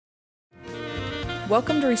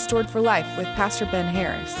Welcome to Restored for Life with Pastor Ben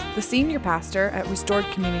Harris, the senior pastor at Restored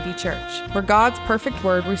Community Church, where God's perfect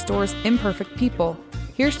word restores imperfect people.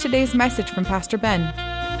 Here's today's message from Pastor Ben.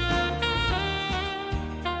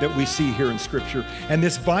 That we see here in Scripture. And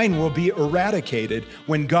this vine will be eradicated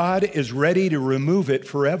when God is ready to remove it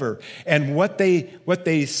forever. And what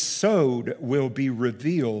they sowed will be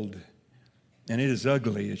revealed. And it is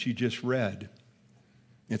ugly, as you just read.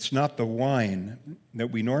 It's not the wine that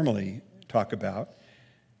we normally talk about.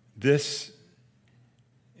 This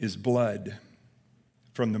is blood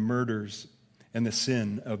from the murders and the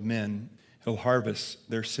sin of men. He'll harvest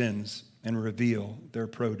their sins and reveal their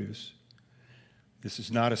produce. This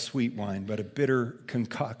is not a sweet wine, but a bitter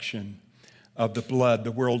concoction of the blood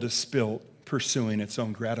the world has spilt, pursuing its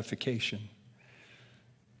own gratification.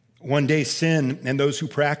 One day, sin and those who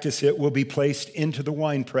practice it will be placed into the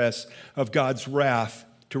winepress of God's wrath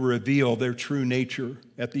to reveal their true nature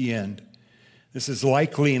at the end. This is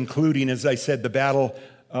likely including, as I said, the battle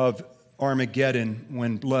of Armageddon,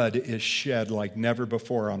 when blood is shed like never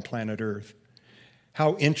before on planet Earth.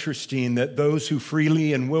 How interesting that those who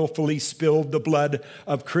freely and willfully spilled the blood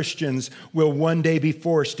of Christians will one day be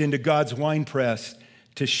forced into God's winepress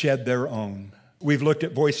to shed their own. We've looked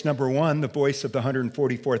at voice number 1, the voice of the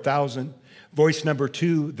 144,000. Voice number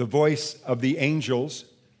 2, the voice of the angels.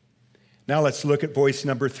 Now let's look at voice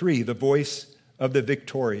number 3, the voice of the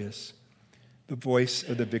victorious. The voice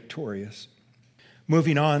of the victorious.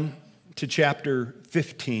 Moving on to chapter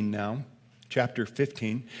 15 now. Chapter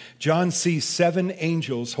 15, John sees 7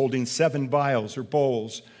 angels holding 7 vials or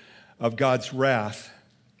bowls of God's wrath.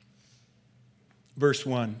 Verse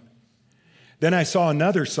 1, then I saw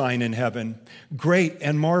another sign in heaven, great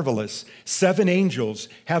and marvelous, 7 angels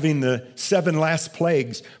having the 7 last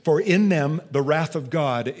plagues, for in them the wrath of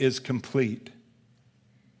God is complete.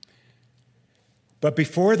 But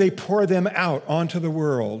before they pour them out onto the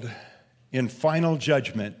world in final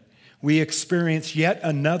judgment, we experience yet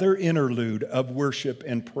another interlude of worship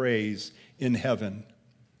and praise in heaven.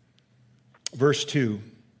 Verse 2,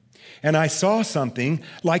 and I saw something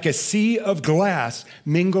like a sea of glass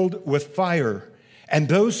mingled with fire, and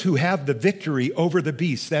those who have the victory over the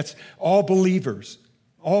beast, that's all believers,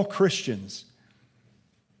 all Christians,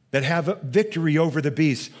 that have victory over the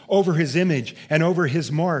beast, over his image and over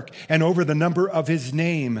his mark and over the number of his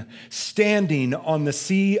name, standing on the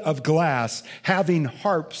sea of glass, having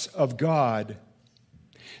harps of God.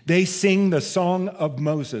 They sing the song of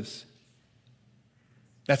Moses.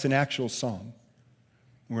 That's an actual song.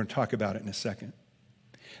 We're going to talk about it in a second.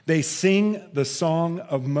 They sing the song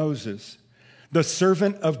of Moses, the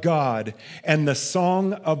servant of God, and the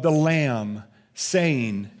song of the Lamb,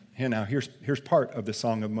 saying, and now here's part of the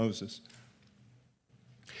Song of Moses.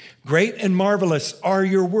 Great and marvelous are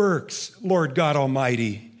your works, Lord God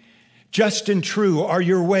Almighty. Just and true are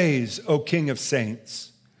your ways, O King of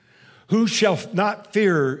saints. Who shall not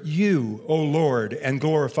fear you, O Lord, and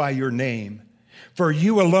glorify your name? For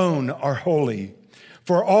you alone are holy.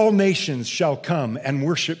 For all nations shall come and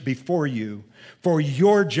worship before you, for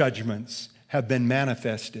your judgments have been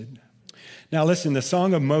manifested. Now listen, the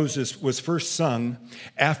Song of Moses was first sung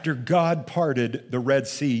after God parted the Red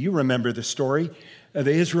Sea. You remember the story.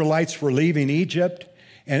 The Israelites were leaving Egypt,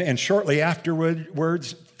 and shortly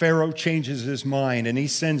afterwards, Pharaoh changes his mind, and he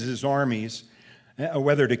sends his armies,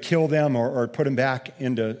 whether to kill them or put them back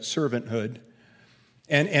into servanthood.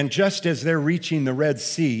 And just as they're reaching the Red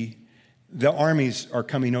Sea, the armies are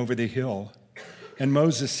coming over the hill. And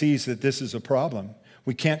Moses sees that this is a problem.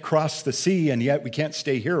 We can't cross the sea, and yet we can't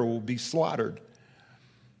stay here. We'll be slaughtered.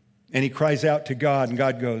 And he cries out to God, and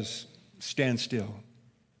God goes, stand still.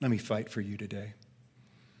 Let me fight for you today.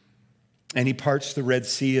 And he parts the Red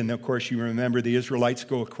Sea, and of course you remember the Israelites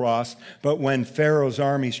go across, but when Pharaoh's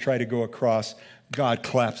armies try to go across, God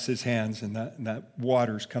claps his hands, and that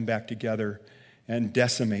waters come back together and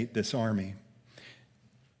decimate this army.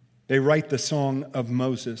 They write the song of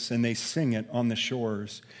Moses, and they sing it on the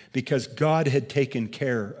shores because God had taken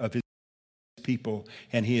care of his people,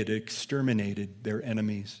 and he had exterminated their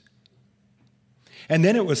enemies. And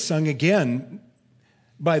then it was sung again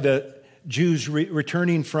by the Jews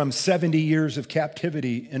returning from 70 years of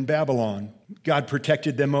captivity in Babylon. God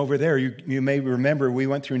protected them over there. You may remember we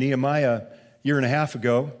went through Nehemiah a year and a half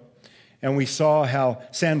ago, and we saw how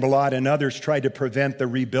Sanballat and others tried to prevent the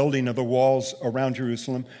rebuilding of the walls around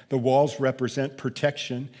Jerusalem. The walls represent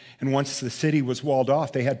protection. And once the city was walled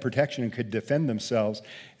off, they had protection and could defend themselves.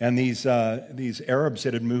 And these Arabs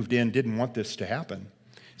that had moved in didn't want this to happen.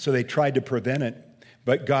 So they tried to prevent it.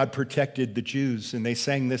 But God protected the Jews. And they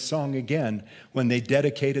sang this song again when they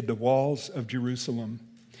dedicated the walls of Jerusalem.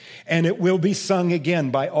 And it will be sung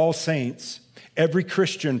again by all saints Every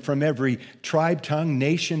Christian from every tribe, tongue,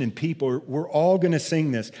 nation, and people, we're all going to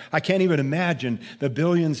sing this. I can't even imagine the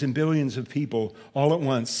billions and billions of people all at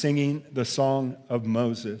once singing the song of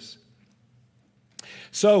Moses.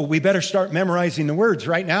 So we better start memorizing the words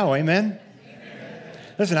right now, amen?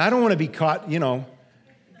 Listen, I don't want to be caught,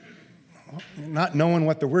 not knowing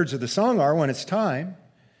what the words of the song are when it's time.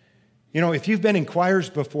 If you've been in choirs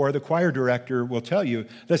before, the choir director will tell you,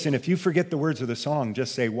 listen, if you forget the words of the song,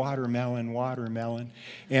 just say watermelon, watermelon,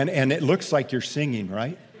 and it looks like you're singing,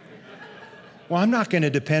 right? Well, I'm not going to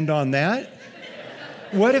depend on that.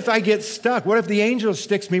 What if I get stuck? What if the angel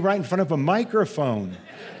sticks me right in front of a microphone?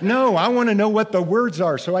 No, I want to know what the words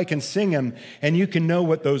are so I can sing them, and you can know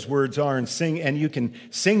what those words are and you can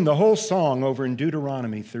sing the whole song over in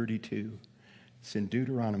Deuteronomy 32. It's in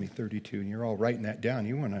Deuteronomy 32, and you're all writing that down.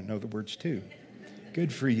 You want to know the words too.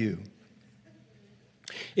 Good for you.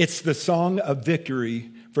 It's the song of victory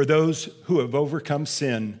for those who have overcome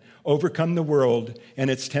sin, overcome the world and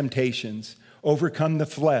its temptations, overcome the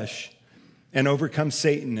flesh, and overcome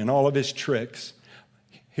Satan and all of his tricks.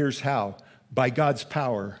 Here's how: by God's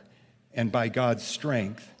power and by God's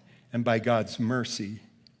strength and by God's mercy,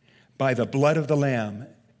 by the blood of the Lamb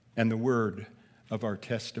and the word of our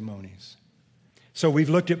testimonies. So we've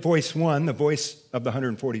looked at voice 1, the voice of the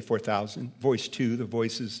 144,000, voice 2, the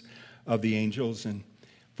voices of the angels, and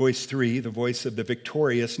voice 3, the voice of the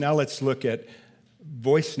victorious. Now let's look at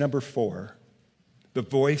voice number 4, the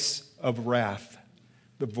voice of wrath,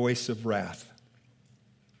 the voice of wrath.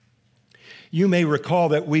 You may recall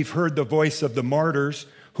that we've heard the voice of the martyrs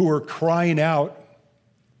who are crying out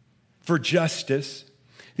for justice.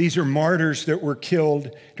 These are martyrs that were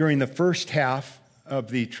killed during the first half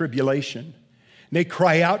of the tribulation. They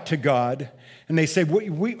cry out to God, and they say,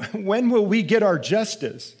 when will we get our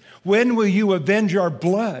justice? When will you avenge our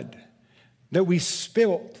blood that we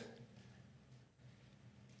spilled?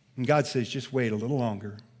 And God says, just wait a little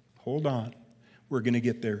longer. Hold on. We're going to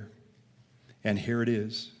get there. And here it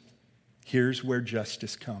is. Here's where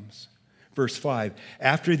justice comes. Verse 5,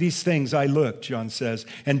 after these things I looked, John says,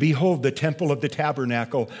 and behold, the temple of the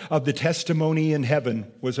tabernacle of the testimony in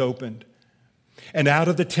heaven was opened. And out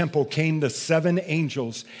of the temple came the 7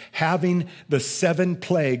 angels, having the 7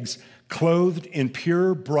 plagues, clothed in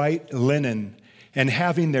pure bright linen, and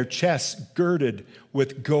having their chests girded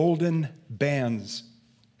with golden bands.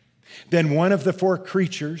 Then one of the 4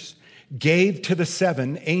 creatures gave to the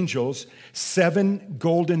 7 angels 7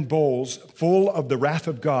 golden bowls full of the wrath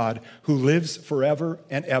of God, who lives forever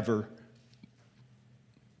and ever.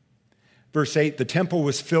 Verse 8, the temple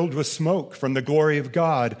was filled with smoke from the glory of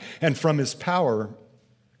God and from his power.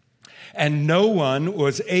 And no one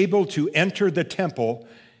was able to enter the temple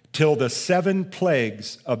till the 7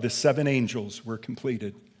 plagues of the 7 angels were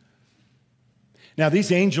completed. Now,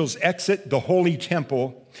 these angels exit the holy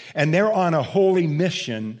temple, and they're on a holy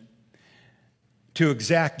mission to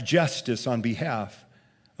exact justice on behalf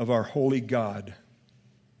of our holy God.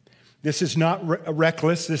 This is not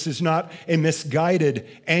reckless. This is not a misguided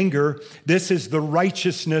anger. This is the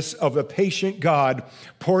righteousness of a patient God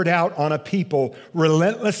poured out on a people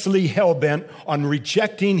relentlessly hell-bent on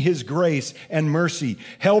rejecting his grace and mercy,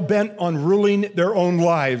 hell-bent on ruling their own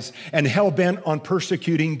lives, and hell-bent on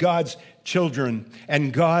persecuting God's children.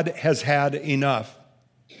 And God has had enough.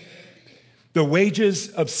 The wages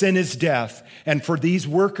of sin is death, and for these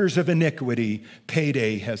workers of iniquity,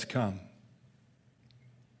 payday has come.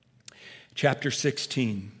 Chapter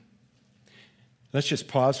 16. Let's just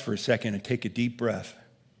pause for a second and take a deep breath.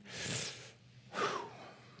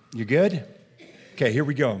 You good? Okay, here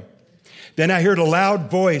we go. Then I heard a loud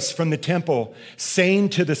voice from the temple saying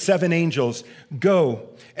to the 7 angels, go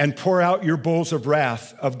and pour out your bowls of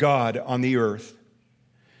wrath of God on the earth.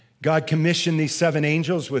 God commissioned these 7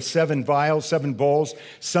 angels with 7 vials, 7 bowls.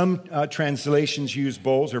 Some translations use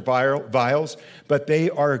bowls or vials, but they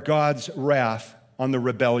are God's wrath on the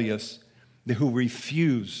rebellious, who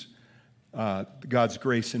refuse God's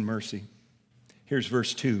grace and mercy. Here's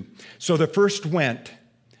verse 2. So the first went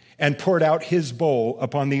and poured out his bowl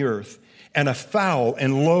upon the earth, and a foul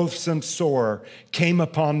and loathsome sore came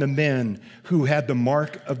upon the men who had the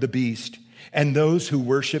mark of the beast and those who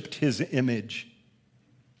worshiped his image.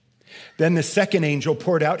 Then the second angel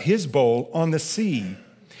poured out his bowl on the sea,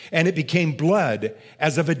 and it became blood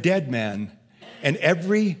as of a dead man, and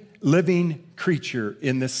every living creature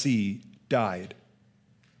in the sea died.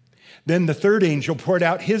 Then the third angel poured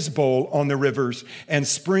out his bowl on the rivers and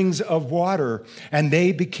springs of water, and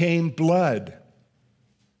they became blood.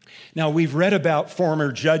 Now, we've read about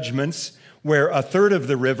former judgments where a third of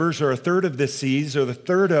the rivers or a third of the seas or the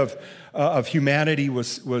third of humanity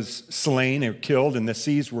was slain or killed, and the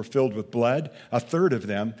seas were filled with blood, a third of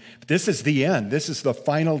them. But this is the end. This is the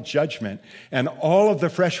final judgment. And all of the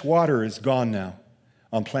fresh water is gone now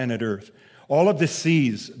on planet Earth. All of the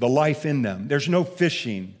seas, the life in them. There's no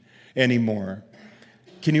fishing anymore.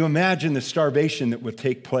 Can you imagine the starvation that would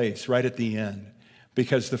take place right at the end?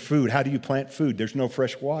 Because the food, how do you plant food? There's no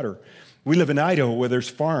fresh water. We live in Idaho where there's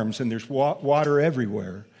farms and there's water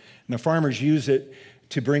everywhere. And the farmers use it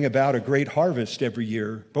to bring about a great harvest every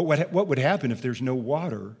year. But what would happen if there's no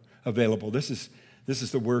water available? This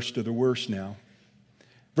is the worst of the worst now.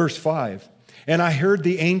 Verse 5, and I heard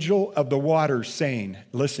the angel of the waters saying,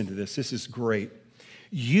 listen to this, this is great.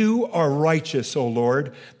 You are righteous, O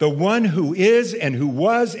Lord, the one who is and who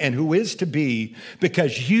was and who is to be,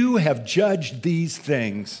 because you have judged these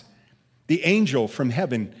things. The angel from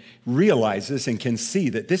heaven realizes and can see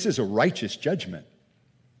that this is a righteous judgment.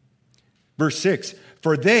 Verse 6,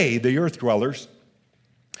 for they, the earth dwellers,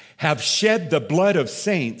 have shed the blood of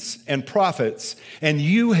saints and prophets, and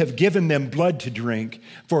you have given them blood to drink,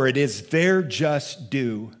 for it is their just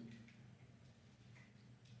due.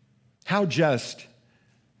 How just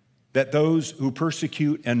that those who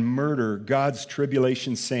persecute and murder God's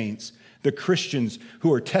tribulation saints, the Christians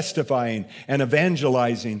who are testifying and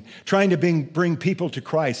evangelizing, trying to bring people to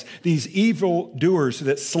Christ, these evil doers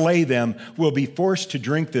that slay them will be forced to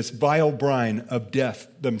drink this vile brine of death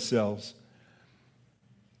themselves.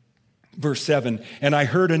 Verse 7, and I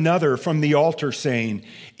heard another from the altar saying,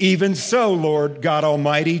 even so, Lord God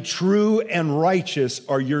Almighty, true and righteous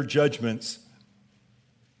are your judgments.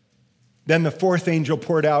 Then the fourth angel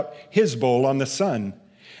poured out his bowl on the sun,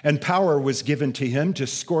 and power was given to him to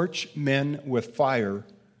scorch men with fire.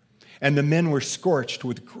 And the men were scorched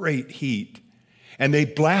with great heat. And they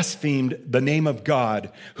blasphemed the name of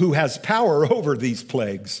God, who has power over these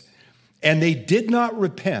plagues. And they did not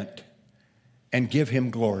repent and give him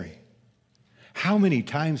glory. How many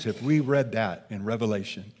times have we read that in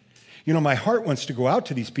Revelation? You know, my heart wants to go out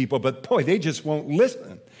to these people, but boy, they just won't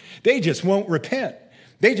listen. They just won't repent.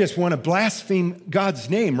 They just want to blaspheme God's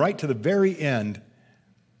name right to the very end.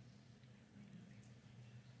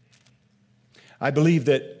 I believe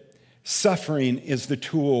that suffering is the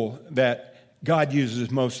tool that God uses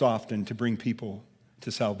most often to bring people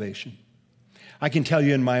to salvation. I can tell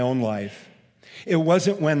you in my own life, it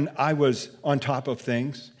wasn't when I was on top of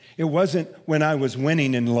things. It wasn't when I was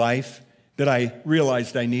winning in life that I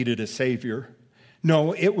realized I needed a Savior.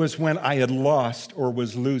 No, it was when I had lost or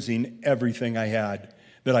was losing everything I had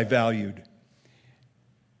that I valued.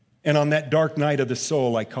 And on that dark night of the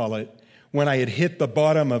soul, I call it, when I had hit the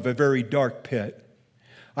bottom of a very dark pit,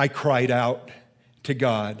 I cried out to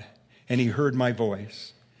God, and he heard my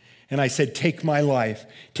voice. And I said, take my life,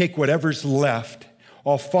 take whatever's left.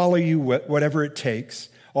 I'll follow you whatever it takes.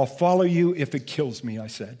 I'll follow you if it kills me, I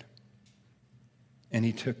said. And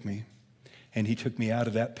he took me, and he took me out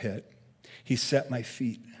of that pit. He set my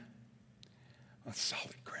feet on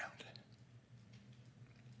solid ground.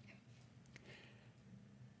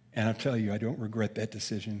 And I'll tell you, I don't regret that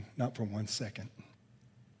decision, not for 1 second.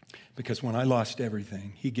 Because when I lost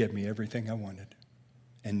everything, he gave me everything I wanted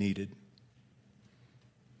and needed.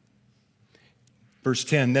 Verse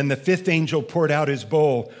 10, then the fifth angel poured out his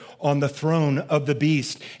bowl on the throne of the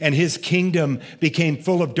beast, and his kingdom became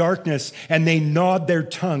full of darkness, and they gnawed their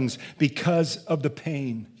tongues because of the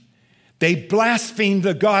pain. They blasphemed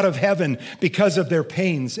the God of heaven because of their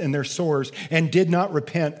pains and their sores, and did not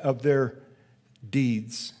repent of their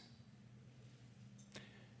deeds.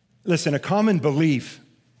 Listen, a common belief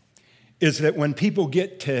is that when people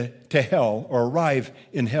get to hell or arrive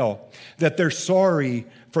in hell, that they're sorry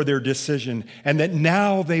for their decision and that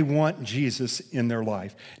now they want Jesus in their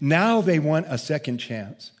life. Now they want a second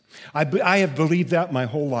chance. I have believed that my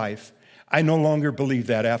whole life. I no longer believe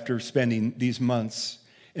that after spending these months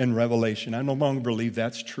in Revelation. I no longer believe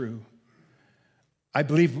that's true. I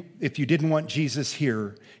believe if you didn't want Jesus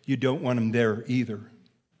here, you don't want him there either.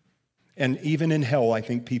 And even in hell, I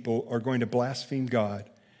think people are going to blaspheme God.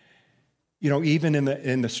 You know, even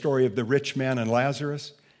in the story of the rich man and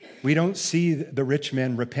Lazarus, we don't see the rich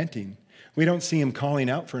man repenting. We don't see him calling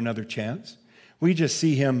out for another chance. We just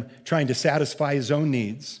see him trying to satisfy his own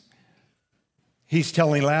needs. He's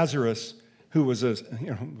telling Lazarus, who was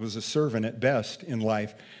a servant at best in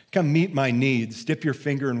life, come meet my needs, dip your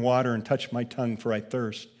finger in water and touch my tongue for I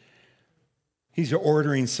thirst. He's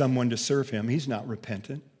ordering someone to serve him. He's not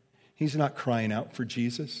repentant. He's not crying out for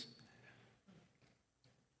Jesus.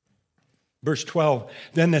 Verse 12,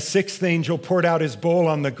 then the sixth angel poured out his bowl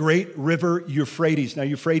on the great river Euphrates. Now,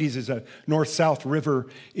 Euphrates is a north-south river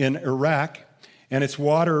in Iraq, and its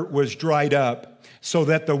water was dried up so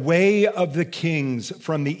that the way of the kings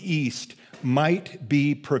from the east might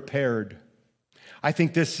be prepared. I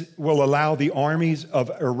think this will allow the armies of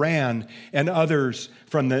Iran and others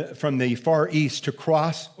from the Far East to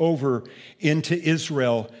cross over into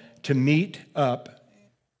Israel to meet up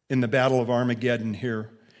in the Battle of Armageddon here.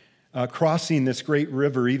 Crossing this great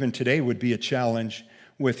river even today would be a challenge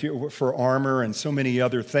for armor and so many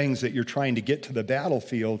other things that you're trying to get to the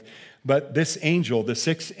battlefield. But this angel, the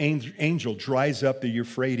sixth angel, dries up the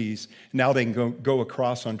Euphrates. Now they can go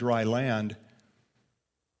across on dry land.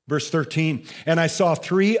 Verse 13, and I saw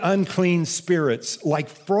three unclean spirits like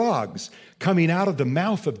frogs coming out of the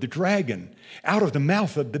mouth of the dragon, out of the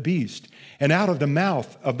mouth of the beast, and out of the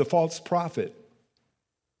mouth of the false prophet.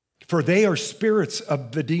 For they are spirits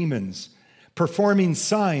of the demons, performing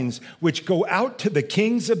signs which go out to the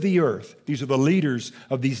kings of the earth. These are the leaders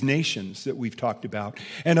of these nations that we've talked about,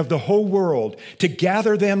 and of the whole world, to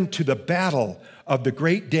gather them to the battle of the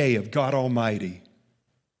great day of God Almighty.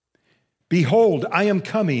 Behold, I am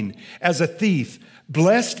coming as a thief.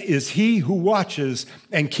 Blessed is he who watches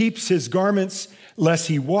and keeps his garments, lest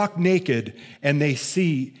he walk naked and they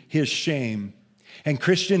see his shame. And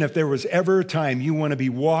Christian, if there was ever a time you want to be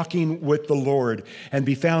walking with the Lord and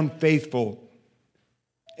be found faithful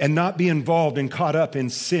and not be involved and caught up in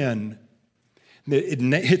sin,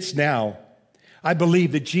 it's now. I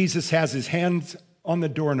believe that Jesus has his hands on the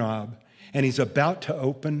doorknob and he's about to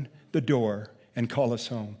open the door and call us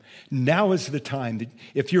home. Now is the time that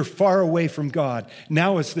if you're far away from God,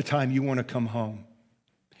 now is the time you want to come home.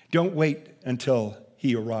 Don't wait until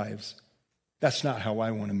he arrives. That's not how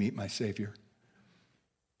I want to meet my Savior.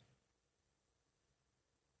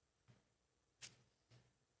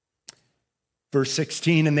 Verse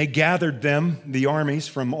 16, and they gathered them, the armies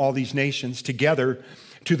from all these nations, together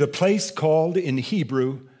to the place called in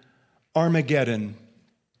Hebrew Armageddon.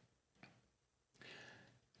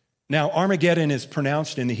 Now, Armageddon is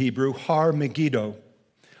pronounced in the Hebrew Har Megiddo.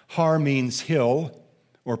 Har means hill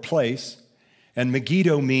or place, and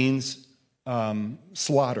Megiddo means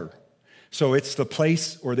slaughter. So it's the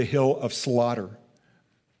place or the hill of slaughter.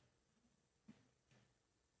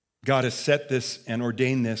 God has set this and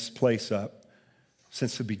ordained this place up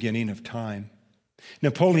since the beginning of time.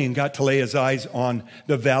 Napoleon got to lay his eyes on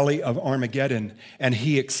the valley of Armageddon, and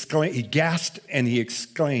he gasped and he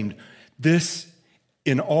exclaimed, "This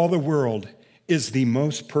in all the world is the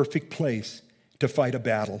most perfect place to fight a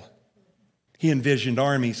battle." He envisioned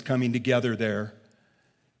armies coming together there.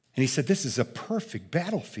 And he said, this is a perfect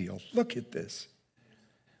battlefield. Look at this.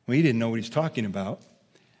 Well, he didn't know what he's talking about.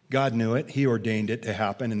 God knew it. He ordained it to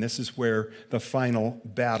happen. And this is where the final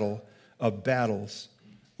battle of battles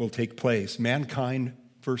will take place. Mankind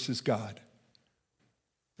versus God.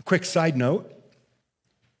 A quick side note.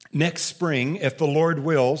 Next spring, if the Lord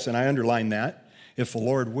wills, and I underline that, if the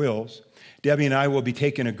Lord wills, Debbie and I will be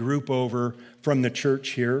taking a group over from the church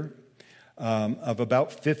here of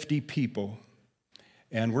about 50 people.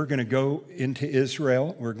 And we're going to go into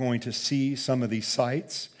Israel. We're going to see some of these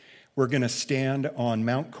sites. We're going to stand on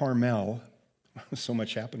Mount Carmel. So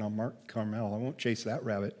much happened on Mount Carmel. I won't chase that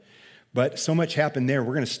rabbit. But so much happened there.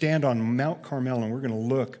 We're going to stand on Mount Carmel and we're going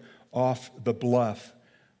to look off the bluff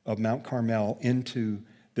of Mount Carmel into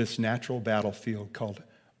this natural battlefield called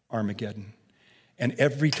Armageddon. And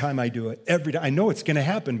every time I do it, I know it's going to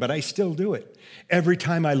happen, but I still do it. Every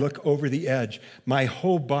time I look over the edge, my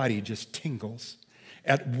whole body just tingles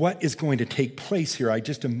at what is going to take place here. I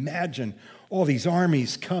just imagine all these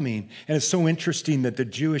armies coming. And it's so interesting that the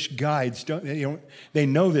Jewish guides, they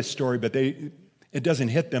know this story, but it doesn't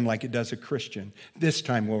hit them like it does a Christian. This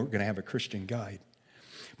time we're going to have a Christian guide.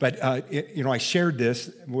 But, I shared this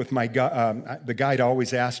with my the guide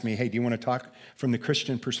always asked me, hey, do you want to talk from the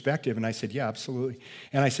Christian perspective? And I said, yeah, absolutely.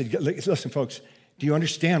 And I said, listen, folks, do you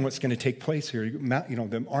understand what's going to take place here?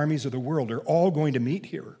 The armies of the world are all going to meet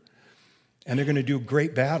here. And they're going to do a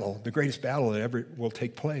great battle, the greatest battle that ever will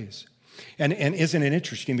take place. And isn't it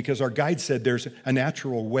interesting? Because our guide said there's a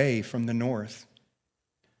natural way from the north.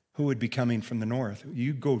 Who would be coming from the north?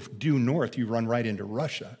 You go due north, you run right into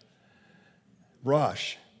Russia.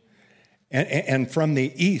 Rosh. And from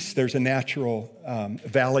the east, there's a natural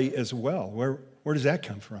valley as well. Where does that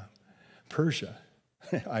come from? Persia,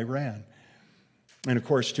 Iran. And of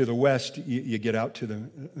course, to the west, you get out to the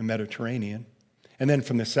Mediterranean. And then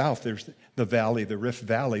from the south, there's the valley, the Rift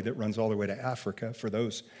Valley that runs all the way to Africa for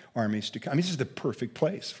those armies to come. I mean, this is the perfect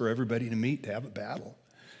place for everybody to meet, to have a battle.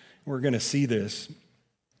 We're going to see this.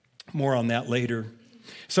 More on that later.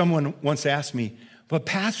 Someone once asked me, but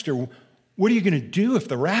Pastor, what are you going to do if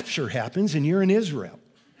the rapture happens and you're in Israel?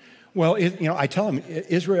 Well, I tell them,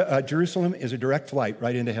 Jerusalem is a direct flight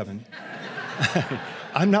right into heaven.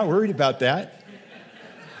 I'm not worried about that.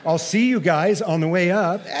 I'll see you guys on the way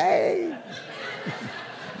up. Hey!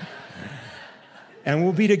 And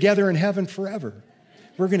we'll be together in heaven forever.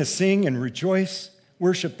 We're going to sing and rejoice,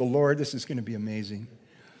 worship the Lord. This is going to be amazing.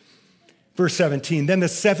 Verse 17, then the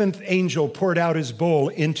seventh angel poured out his bowl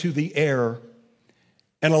into the air,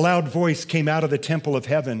 and a loud voice came out of the temple of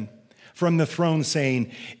heaven from the throne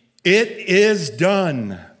saying, it is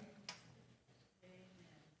done.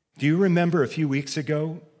 Do you remember a few weeks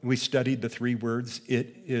ago we studied the three words,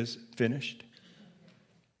 it is finished?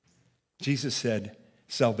 Jesus said,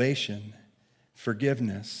 salvation,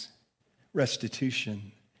 forgiveness,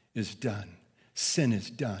 restitution is done. Sin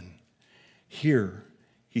is done. Here,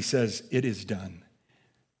 he says, it is done.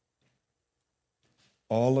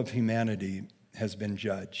 All of humanity has been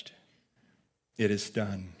judged. It is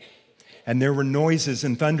done. And there were noises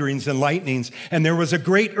and thunderings and lightnings, and there was a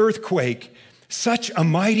great earthquake, such a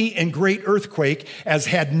mighty and great earthquake as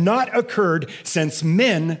had not occurred since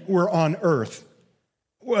men were on earth.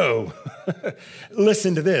 Whoa.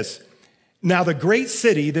 Listen to this. Now the great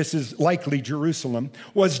city, this is likely Jerusalem,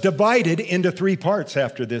 was divided into three parts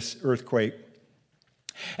after this earthquake.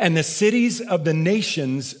 And the cities of the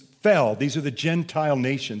nations fell. These are the Gentile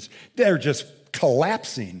nations. They're just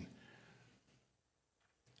collapsing.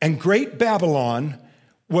 And great Babylon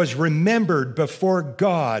was remembered before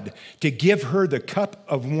God to give her the cup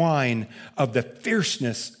of wine of the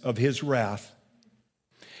fierceness of his wrath.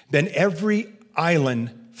 Then every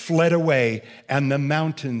island fled away, and the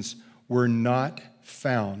mountains were not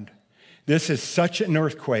found. This is such an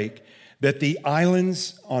earthquake that the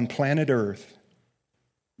islands on planet Earth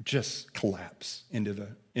just collapse into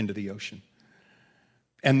the ocean.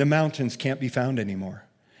 And the mountains can't be found anymore.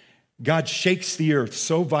 God shakes the earth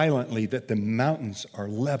so violently that the mountains are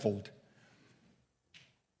leveled.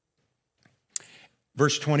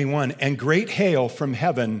 Verse 21, and great hail from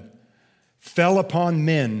heaven fell upon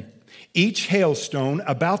men, each hailstone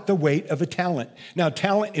about the weight of a talent. Now,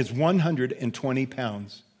 talent is 120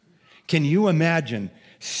 pounds. Can you imagine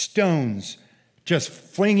stones just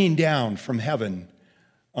flinging down from heaven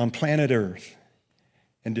on planet Earth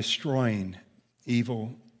and destroying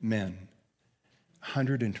evil men?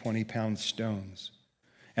 120-pound stones.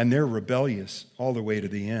 And they're rebellious all the way to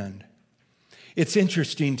the end. It's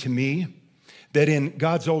interesting to me that in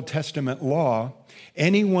God's Old Testament law,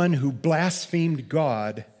 anyone who blasphemed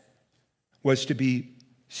God was to be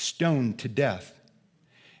stoned to death.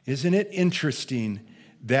 Isn't it interesting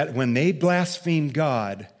that when they blaspheme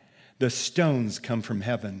God, the stones come from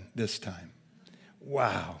heaven this time?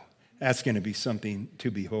 Wow, that's going to be something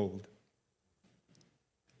to behold.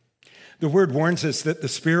 The word warns us that the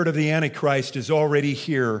spirit of the Antichrist is already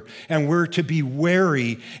here, and we're to be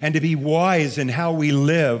wary and to be wise in how we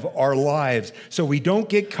live our lives so we don't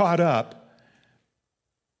get caught up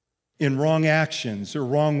in wrong actions or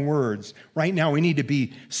wrong words. Right now, we need to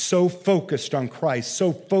be so focused on Christ,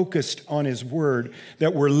 so focused on his word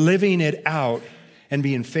that we're living it out and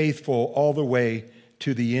being faithful all the way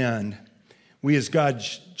to the end. We as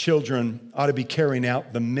God's children ought to be carrying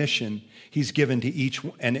out the mission he's given to each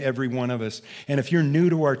and every one of us. And if you're new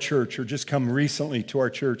to our church or just come recently to our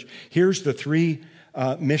church, here's the three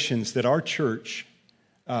missions that our church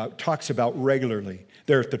talks about regularly.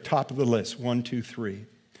 They're at the top of the list, 1, 2, 3.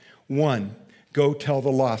 1, go tell the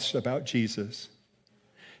lost about Jesus.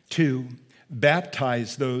 2,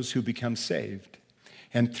 baptize those who become saved.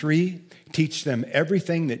 And 3, teach them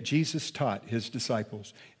everything that Jesus taught his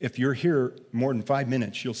disciples. If you're here more than 5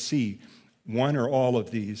 minutes, you'll see one or all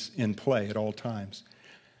of these in play at all times.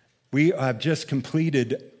 We have just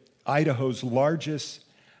completed Idaho's largest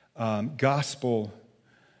gospel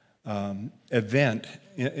event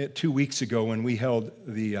 2 weeks ago when we held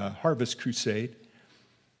the Harvest Crusade.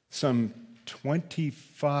 Some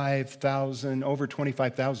 25,000, over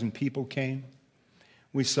 25,000 people came.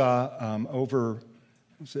 We saw over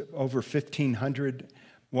 1,500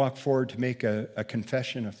 walk forward to make a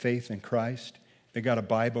confession of faith in Christ. They got a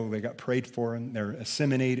Bible. They got prayed for, and they're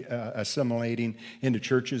assimilating into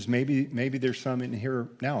churches. Maybe there's some in here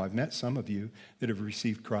now. I've met some of you that have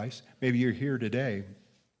received Christ. Maybe you're here today.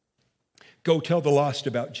 Go tell the lost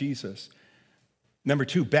about Jesus. Number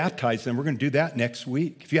 2, baptize them. We're going to do that next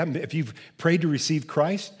week. If you've prayed to receive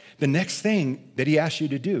Christ, the next thing that he asks you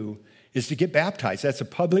to do is to get baptized. That's a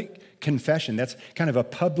public confession. That's kind of a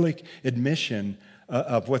public admission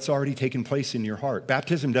of what's already taken place in your heart.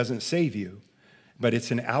 Baptism doesn't save you, but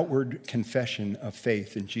it's an outward confession of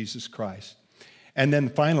faith in Jesus Christ. And then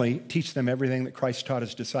finally, teach them everything that Christ taught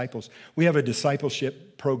his disciples. We have a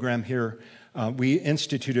discipleship program here. We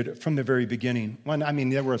instituted it from the very beginning.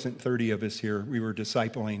 There wasn't 30 of us here. We were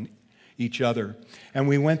discipling each other. And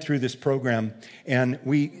we went through this program, and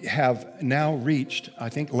we have now reached, I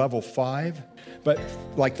think, level 5, but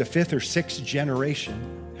like the 5th or 6th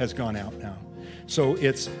generation has gone out now. So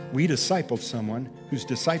we discipled someone who's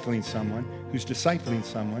discipling someone, who's discipling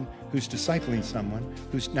someone, who's discipling someone,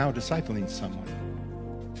 who's now discipling someone.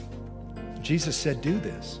 Jesus said, do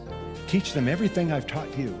this. Teach them everything I've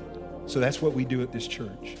taught you. So that's what we do at this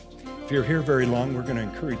church. If you're here very long, we're going to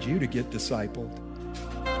encourage you to get discipled.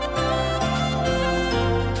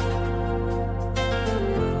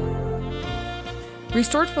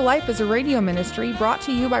 Restored for Life is a radio ministry brought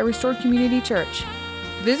to you by Restored Community Church.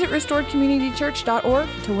 Visit restoredcommunitychurch.org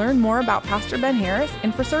to learn more about Pastor Ben Harris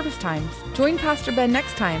and for service times. Join Pastor Ben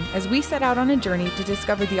next time as we set out on a journey to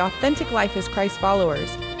discover the authentic life as Christ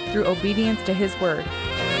followers through obedience to his word.